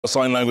Our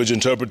sign language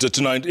interpreter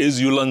tonight is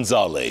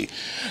Yulanzale.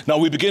 Now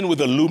we begin with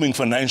a looming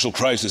financial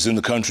crisis in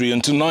the country,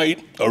 and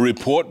tonight a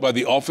report by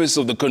the Office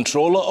of the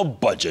Controller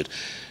of Budget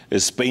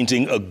is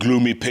painting a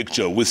gloomy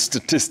picture, with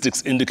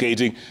statistics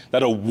indicating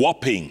that a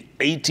whopping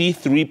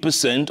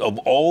 83% of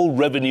all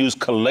revenues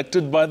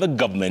collected by the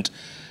government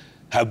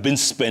have been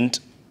spent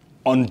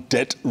on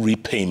debt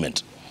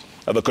repayment.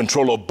 Now, the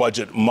Controller of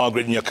Budget,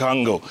 Margaret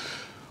Nyakango,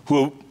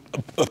 who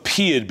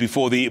appeared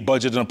before the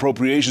Budget and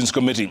Appropriations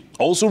Committee,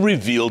 also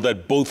revealed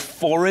that both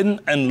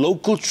foreign and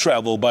local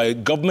travel by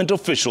government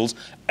officials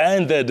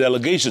and their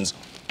delegations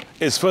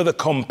is further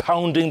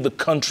compounding the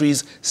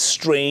country's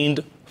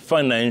strained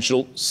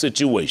financial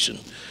situation.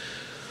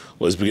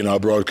 Let's begin our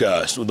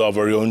broadcast with our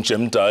very own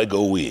Chemtai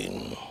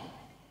Gowin.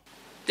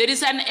 There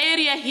is an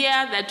area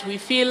here that we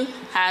feel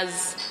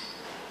has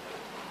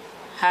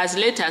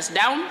let us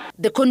down.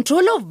 The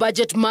Controller of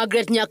Budget,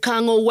 Margaret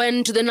Nyakango,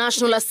 went to the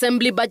National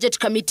Assembly Budget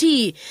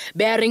Committee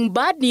bearing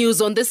bad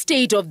news on the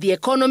state of the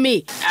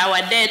economy. Our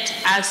debt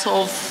as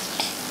of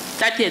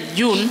 30th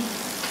June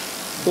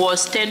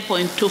was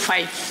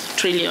 10.25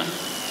 trillion,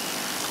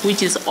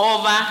 which is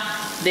over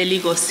the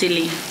legal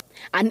ceiling.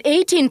 An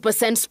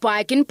 18%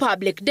 spike in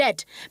public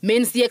debt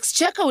means the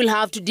Exchequer will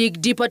have to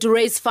dig deeper to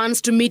raise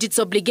funds to meet its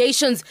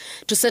obligations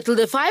to settle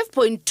the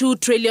 5.2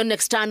 trillion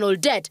external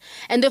debt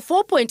and the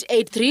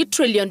 4.83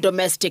 trillion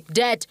domestic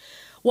debt.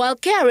 While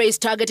KRA is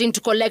targeting to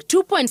collect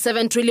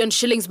 2.7 trillion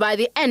shillings by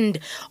the end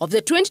of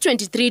the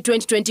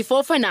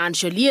 2023-2024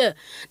 financial year,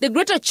 the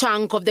greater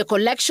chunk of the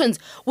collections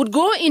would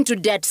go into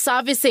debt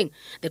servicing.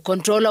 The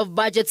Controller of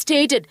Budget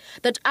stated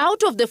that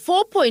out of the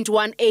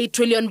 4.18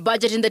 trillion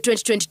budget in the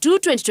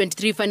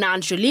 2022-2023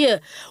 financial year,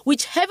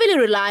 which heavily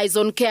relies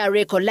on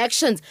KRA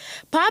collections,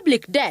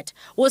 public debt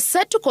was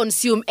set to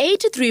consume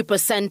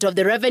 83% of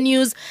the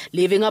revenues,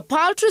 leaving a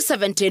paltry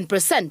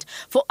 17%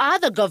 for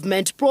other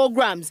government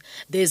programs.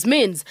 This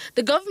means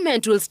the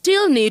government will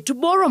still need to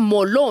borrow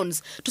more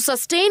loans to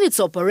sustain its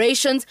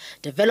operations.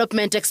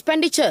 Development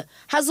expenditure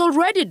has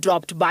already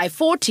dropped by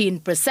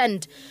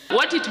 14%.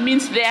 What it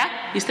means there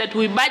is that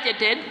we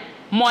budgeted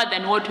more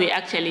than what we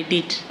actually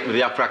did.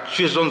 There are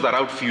fluctuations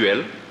around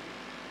fuel,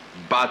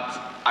 but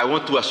I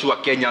want to assure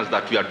Kenyans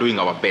that we are doing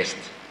our best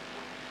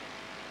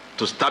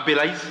to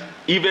stabilize.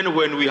 Even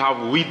when we have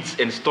winds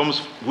and storms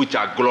which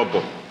are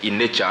global in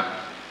nature,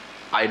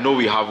 I know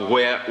we have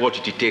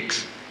what it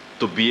takes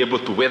to be able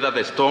to weather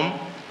the storm,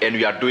 and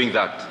we are doing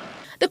that.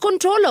 The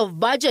Controller of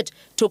Budget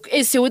took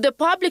issue with the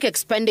public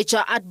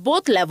expenditure at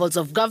both levels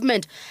of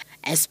government,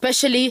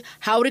 especially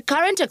how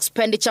recurrent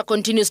expenditure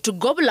continues to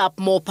gobble up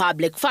more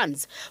public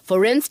funds.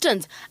 For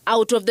instance,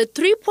 out of the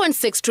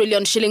 3.6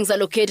 trillion shillings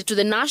allocated to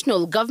the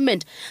national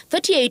government,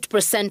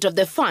 38% of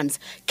the funds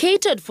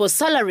catered for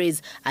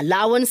salaries,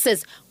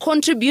 allowances,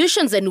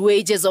 contributions and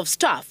wages of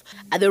staff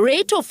at the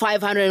rate of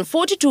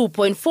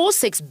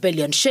 542.46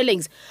 billion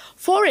shillings.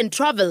 Foreign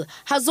travel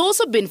has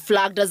also been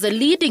flagged as a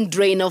leading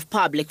drain of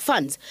public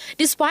funds,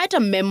 despite a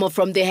memo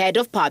from the head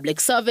of public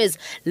service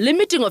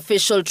limiting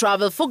official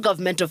travel for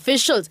government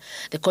officials.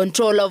 The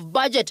Controller of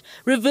Budget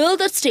revealed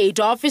that state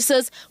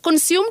officers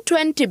consumed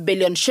 20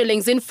 billion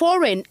shillings in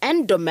foreign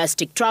and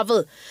domestic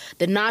travel.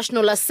 The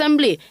National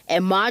Assembly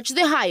emerged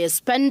the highest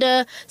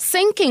spender,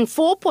 sinking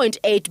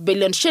 4.8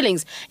 billion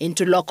shillings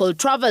into local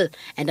travel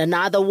and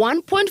another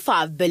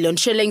 1.5 billion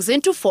shillings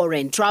into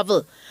foreign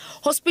travel.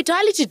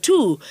 Hospitality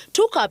too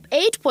took up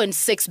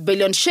 8.6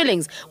 billion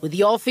shillings, with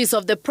the Office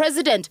of the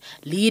President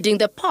leading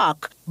the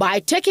pack by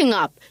taking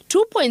up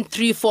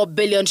 2.34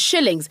 billion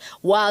shillings,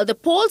 while the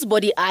polls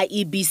body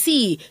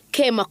IEBC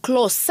came a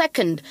close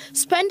second,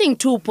 spending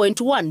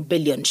 2.1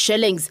 billion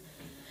shillings.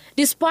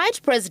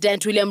 Despite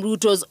President William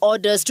Ruto's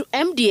orders to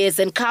MDAs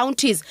and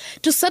counties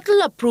to settle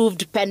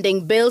approved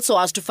pending bills so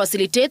as to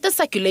facilitate the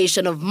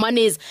circulation of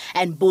monies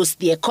and boost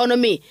the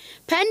economy,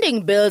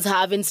 pending bills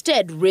have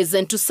instead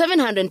risen to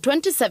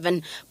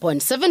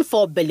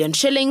 727.74 billion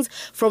shillings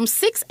from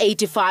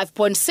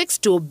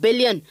 685.62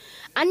 billion.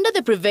 Under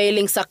the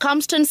prevailing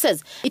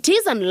circumstances, it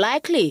is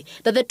unlikely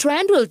that the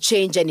trend will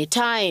change any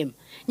time.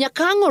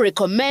 Nyakango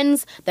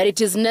recommends that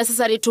it is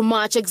necessary to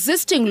match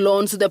existing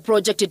loans to the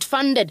project it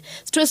funded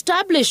to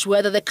establish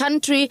whether the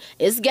country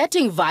is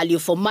getting value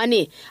for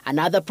money.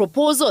 Another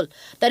proposal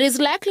that is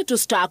likely to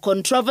stir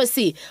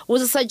controversy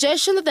was a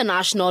suggestion that the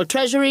National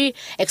Treasury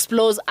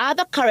explores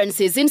other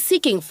currencies in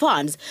seeking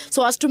funds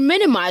so as to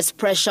minimize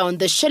pressure on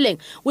the shilling,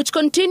 which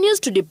continues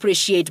to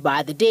depreciate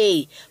by the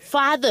day.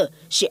 Further,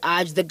 she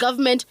urged the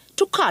government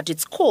to cut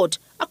its coat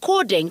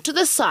according to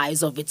the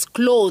size of its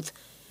cloth.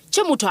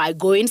 Chemtai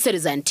Gowin,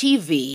 Citizen TV.